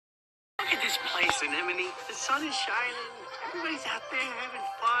this place, Anemone. The sun is shining. Everybody's out there having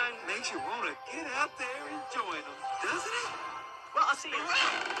fun. Makes you want to get out there and join them, doesn't it? Well, I'll see you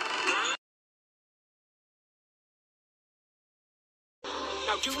around.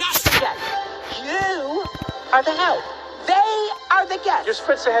 Now, do not forget, you are the help. They are the guests. Your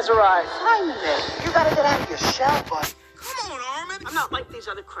spritzer has arrived. Finally. You gotta get out of your shell, bud. Come on, Armin. I'm not like these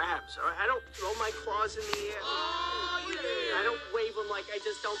other crabs, all right? I don't throw my claws in the air. I don't wave them like I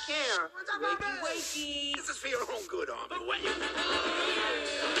just don't care. Wakey, wakey. This is for your own good, Armin. But wait.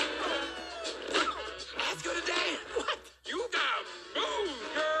 Let's go to Dan. What? You got moves,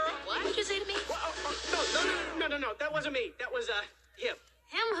 girl. What did you say to me? No. That wasn't me. That was, him.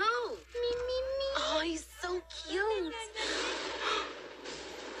 Him who? Me. Oh, he's so cute.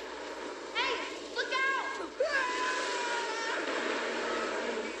 Hey, look out!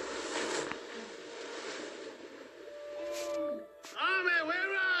 Armin, where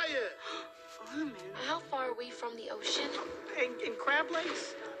are you? Armin. How far are we from the ocean? In Crab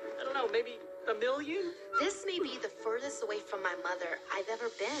Lakes? I don't know, maybe a million? This may be the furthest away from my mother I've ever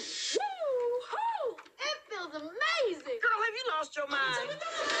been. Woo-hoo! It feels amazing! Girl, have you lost your mind?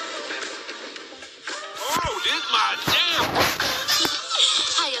 Oh, this my jam.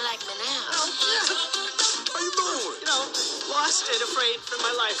 How you like me now? How you doing? You know, lost and afraid for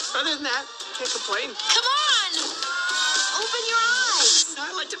my life. Other than that, can't complain. Come on! Open your eyes!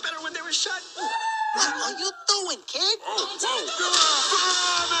 I liked it better when they were shut. What are you doing, kid? Oh, Armin!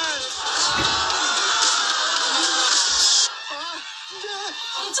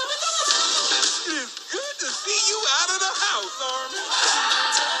 It is good to see you out of the house, Armin.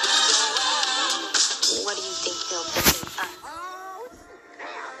 What do you think they'll think of us?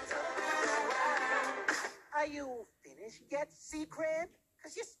 Are you finished yet, Sea Crab?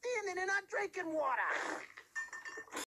 Because you're standing and not drinking water.